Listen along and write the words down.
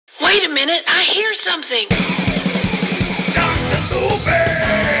Wait a minute, I hear something. Dr. Movie!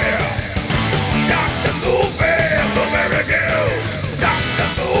 Dr. Movie! Blueberry News! Dr.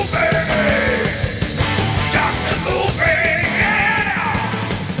 Movie! Dr. Movie!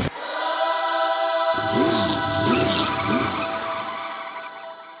 Yeah!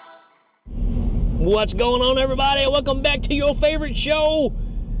 What's going on, everybody? Welcome back to your favorite show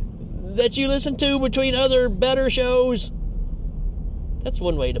that you listen to between other better shows. That's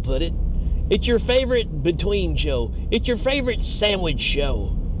one way to put it. It's your favorite between show. It's your favorite sandwich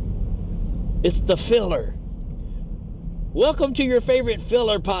show. It's the filler. Welcome to your favorite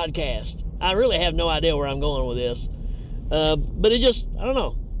filler podcast. I really have no idea where I'm going with this. But it just, I don't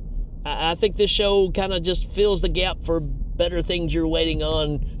know. I think this show kind of just fills the gap for better things you're waiting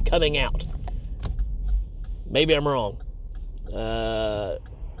on coming out. Maybe I'm wrong. I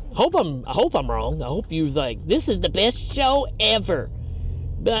hope I'm wrong. I hope you're like, this is the best show ever.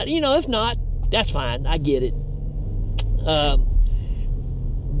 But, if not, that's fine. I get it.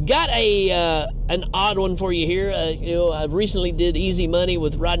 Got an odd one for you here. I recently did Easy Money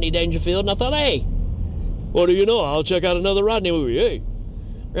with Rodney Dangerfield, and I thought, hey, what do you know? I'll check out another Rodney movie. Hey,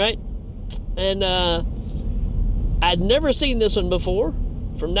 right? And I'd never seen this one before,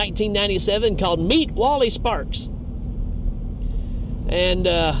 from 1997, called Meet Wally Sparks. And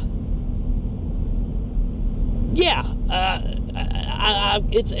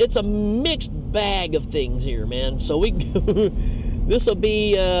it's a mixed bag of things here, man. So this will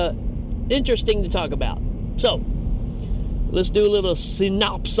be interesting to talk about. So let's do a little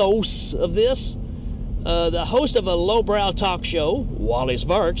synopsis of this. The host of a lowbrow talk show, Wally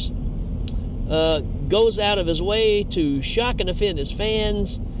Sparks, goes out of his way to shock and offend his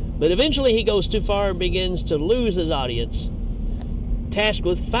fans, but eventually he goes too far and begins to lose his audience. Tasked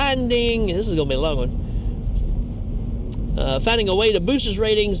with finding, this is going to be a long one, finding a way to boost his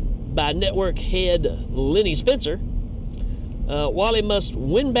ratings by network head Lenny Spencer, Wally must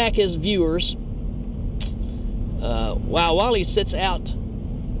win back his viewers while Wally sets out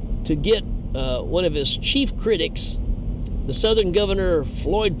to get one of his chief critics, the Southern Governor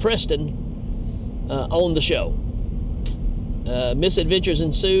Floyd Preston, on the show. Misadventures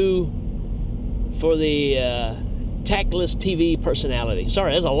ensue for the tactless TV personality.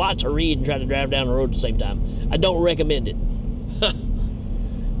 Sorry, there's a lot to read and try to drive down the road at the same time. I don't recommend it.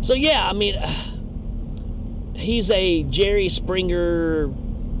 So yeah, I mean, he's a Jerry Springer,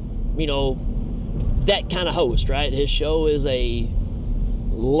 that kind of host, right? His show is a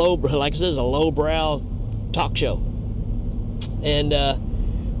lowbrow talk show, and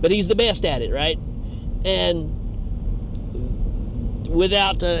but he's the best at it, right? And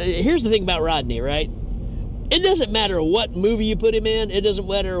here's the thing about Rodney, right? It doesn't matter what movie you put him in. It doesn't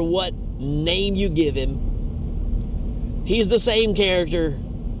matter what name you give him. He's the same character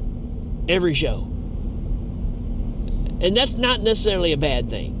every show. And that's not necessarily a bad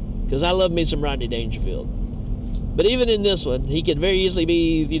thing, because I love me some Rodney Dangerfield. But even in this one, he could very easily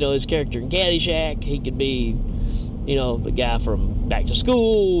be, his character in Caddyshack. He could be, the guy from Back to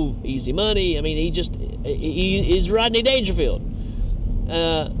School, Easy Money. I mean, he's Rodney Dangerfield.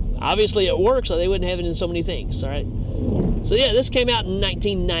 Obviously it works, so they wouldn't have it in so many things, all right? So yeah, this came out in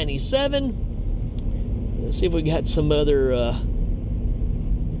 1997. Let's see if we got some other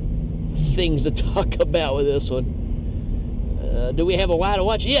things to talk about with this one. Do we have a why to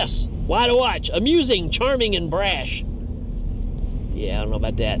watch? Yes, why to watch. Amusing, charming, and brash. Yeah, I don't know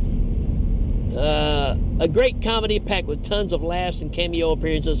about that. A great comedy packed with tons of laughs and cameo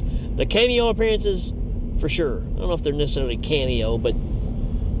appearances. The cameo appearances, for sure. I don't know if they're necessarily cameo, but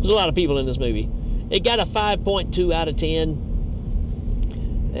there's a lot of people in this movie. It got a 5.2 out of 10.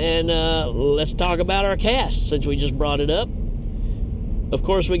 And let's talk about our cast, since we just brought it up. Of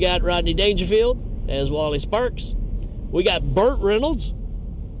course, we got Rodney Dangerfield as Wally Sparks. We got Burt Reynolds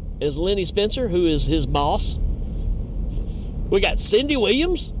as Lenny Spencer, who is his boss. We got Cindy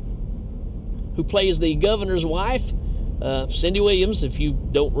Williams, who plays the governor's wife. Cindy Williams, if you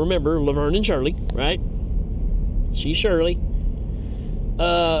don't remember, Laverne and Shirley, right? She's Shirley.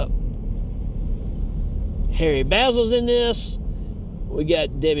 Harry Basil's in this. We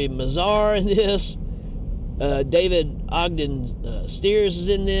got Debbie Mazar in this. David Ogden Steers is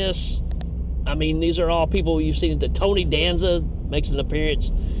in this. I mean, these are all people you've seen. Tony Danza makes an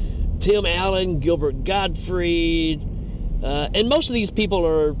appearance. Tim Allen, Gilbert Gottfried, and most of these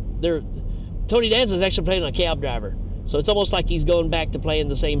people Tony Danza is actually playing a cab driver, so it's almost like he's going back to playing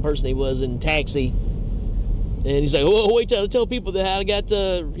the same person he was in Taxi. And he's like, "Oh, wait till I tell people that I got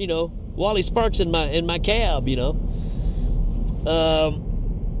Wally Sparks in my cab."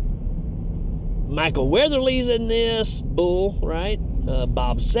 Michael Weatherly's in this, Bull, right?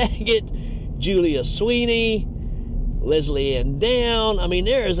 Bob Saget, Julia Sweeney, Leslie Ann Down. I mean,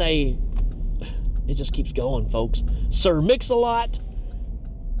 it just keeps going, folks. Sir Mix-a-Lot.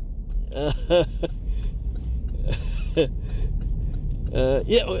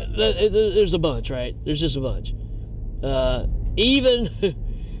 There's a bunch, right? There's just a bunch.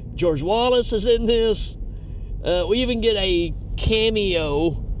 Even George Wallace is in this. We even get a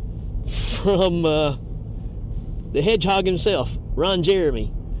cameo from the Hedgehog himself. Ron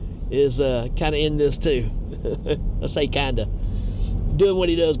Jeremy is kind of in this too. I say kind of. Doing what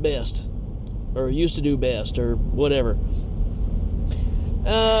he does best. Or used to do best, or whatever.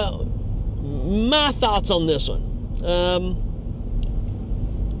 My thoughts on this one.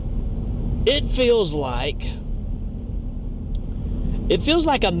 It feels like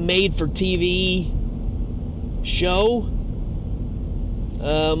a made-for-TV show.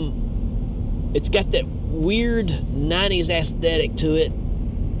 It's got that weird 90s aesthetic to it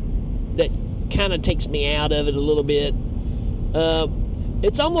that kind of takes me out of it a little bit.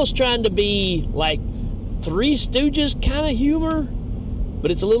 It's almost trying to be like Three Stooges kind of humor,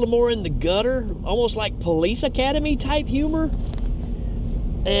 but it's a little more in the gutter, almost like Police Academy type humor.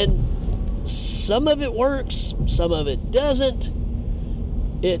 And some of it works, some of it doesn't.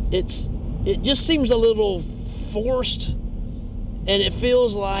 It just seems a little forced, and it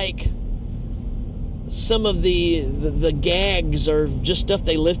feels like some of the gags are just stuff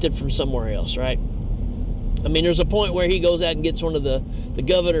they lifted from somewhere else, right? I mean, there's a point where he goes out and gets one of the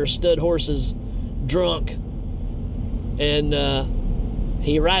governor's stud horses drunk, and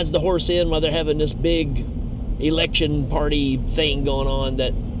he rides the horse in while they're having this big election party thing going on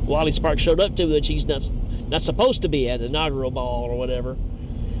that Wally Sparks showed up to, which he's not supposed to be at, an inaugural ball or whatever.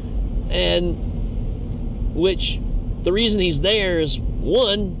 And which the reason he's there is,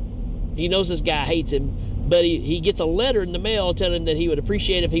 one, he knows this guy hates him, but he gets a letter in the mail telling him that he would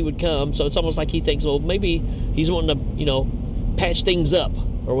appreciate if he would come. So it's almost like he thinks, well, maybe he's wanting to, patch things up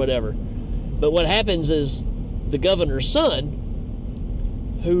or whatever. But what happens is the governor's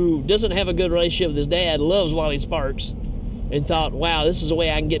son, who doesn't have a good relationship with his dad, loves Wally Sparks, and thought, wow, this is a way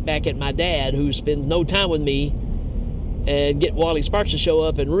I can get back at my dad, who spends no time with me, and get Wally Sparks to show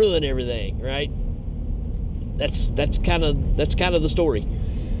up and ruin everything, right? That's kind of the story.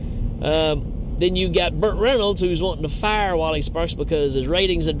 Then you got Burt Reynolds, who's wanting to fire Wally Sparks because his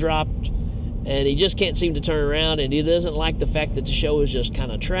ratings have dropped, and he just can't seem to turn around, and he doesn't like the fact that the show is just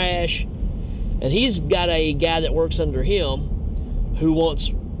kind of trash. And he's got a guy that works under him who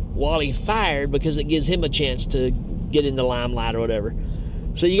wants Wally fired because it gives him a chance to get in the limelight or whatever.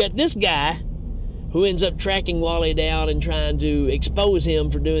 So you got this guy who ends up tracking Wally down and trying to expose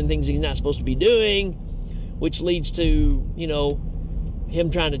him for doing things he's not supposed to be doing, which leads to, him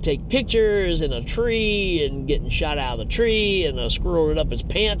trying to take pictures in a tree and getting shot out of the tree, and a squirrel running up his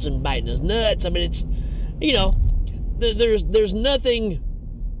pants and biting his nuts. I mean, it's, there's nothing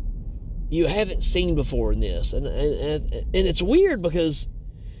you haven't seen before in this. And it's weird because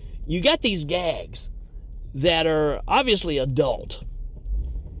you got these gags that are obviously adult,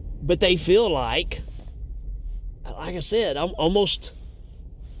 but they feel like I said, almost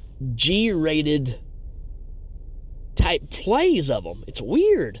G-rated type plays of them. It's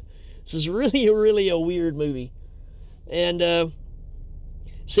weird. This is really a weird movie. And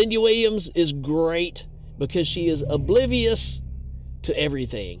Cindy Williams is great because she is oblivious to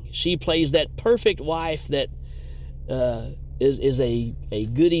everything. She plays that perfect wife that is a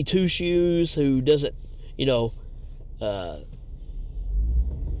goody two-shoes who doesn't,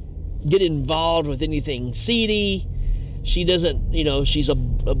 get involved with anything seedy. She doesn't, she's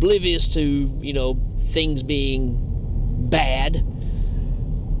oblivious to, things being bad.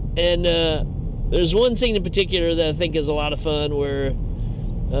 And there's one scene in particular that I think is a lot of fun where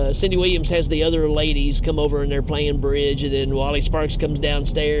Cindy Williams has the other ladies come over and they're playing bridge, and then Wally Sparks comes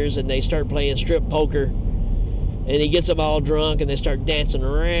downstairs and they start playing strip poker, and he gets them all drunk and they start dancing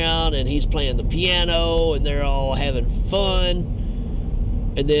around, and he's playing the piano and they're all having fun.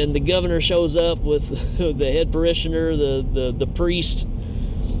 And then the governor shows up with the head parishioner, the priest,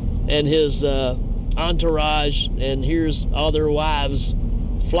 and his entourage, and here's all their wives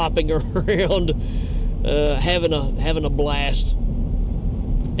flopping around, having a blast.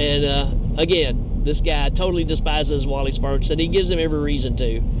 And again, this guy totally despises Wally Sparks, and he gives him every reason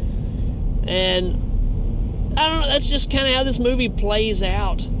to. And I don't know, that's just kind of how this movie plays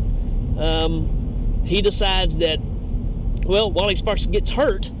out. He decides that, Wally Sparks gets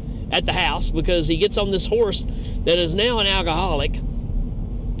hurt at the house because he gets on this horse that is now an alcoholic,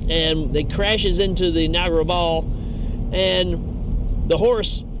 and it crashes into the inaugural ball, and the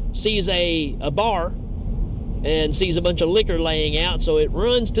horse sees a bar and sees a bunch of liquor laying out, so it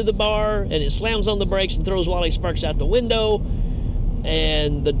runs to the bar and it slams on the brakes and throws Wally Sparks out the window,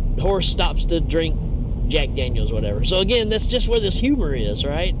 and the horse stops to drink Jack Daniels, whatever. So again, that's just where this humor is,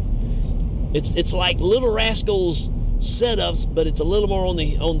 right? It's like Little Rascals setups, but it's a little more on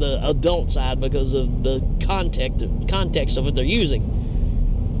the adult side because of the context of what they're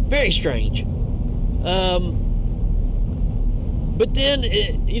using. Very strange. But then,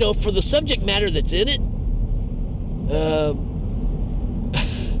 for the subject matter that's in it,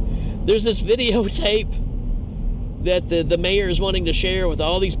 there's this videotape that the mayor is wanting to share with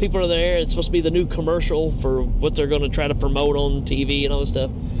all these people that are there. It's supposed to be the new commercial for what they're going to try to promote on TV and all this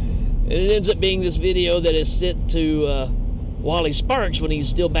stuff. And it ends up being this video that is sent to Wally Sparks when he's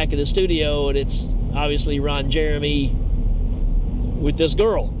still back in the studio, and it's obviously Ron Jeremy with this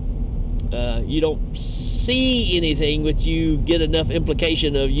girl. You don't see anything, but you get enough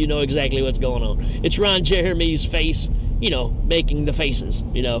implication of exactly what's going on. It's Ron Jeremy's face, making the faces,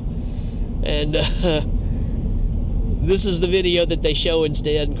 And this is the video that they show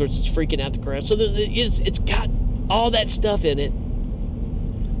instead. And of course, it's freaking out the crowd. So it's got all that stuff in it.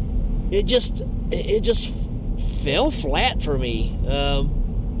 It just fell flat for me.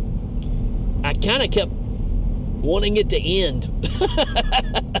 I kind of kept wanting it to end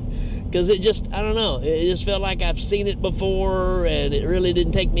because I don't know. It just felt like I've seen it before, and it really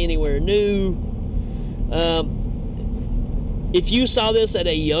didn't take me anywhere new. If you saw this at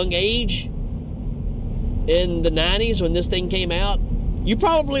a young age in the 90s when this thing came out, you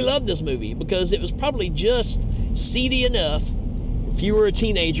probably loved this movie because it was probably just seedy enough. If you were a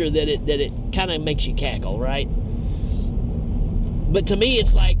teenager, that it kind of makes you cackle, right? But to me,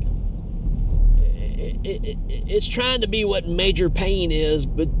 it's like it's trying to be what Major Payne is,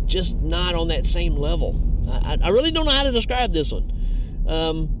 but just not on that same level. I really don't know how to describe this one.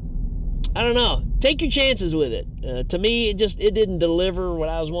 I don't know. Take your chances with it. To me, it didn't deliver what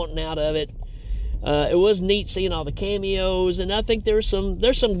I was wanting out of it. It was neat seeing all the cameos, and I think there's some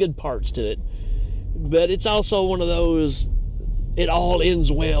good parts to it. But it's also one of those it all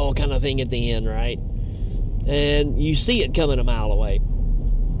ends well kind of thing at the end, right? And you see it coming a mile away.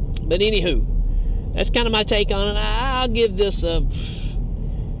 But anywho, that's kind of my take on it. I'll give this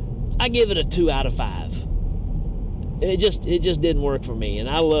I give it a 2 out of 5. It just didn't work for me, and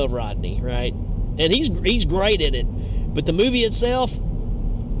I love Rodney, right? And he's great in it, but the movie itself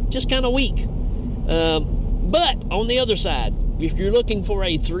just kind of weak. But on the other side, if you're looking for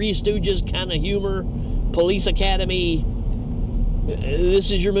a Three Stooges kind of humor, Police Academy,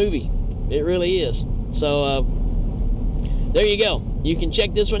 this is your movie. It really is. So there you go. You can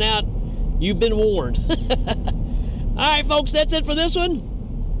check this one out. You've been warned. All right, folks, that's it for this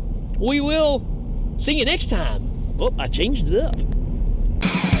one. We will see you next time. Oh, I changed it up.